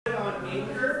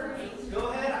Anchor, go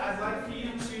ahead. I'd like for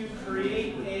you to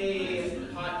create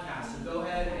a podcast. So go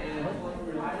ahead and pull up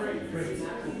your library and create an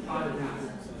actual podcast.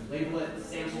 Label it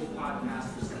sample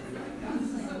podcast or something like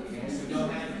that. Okay, so go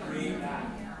ahead and create that.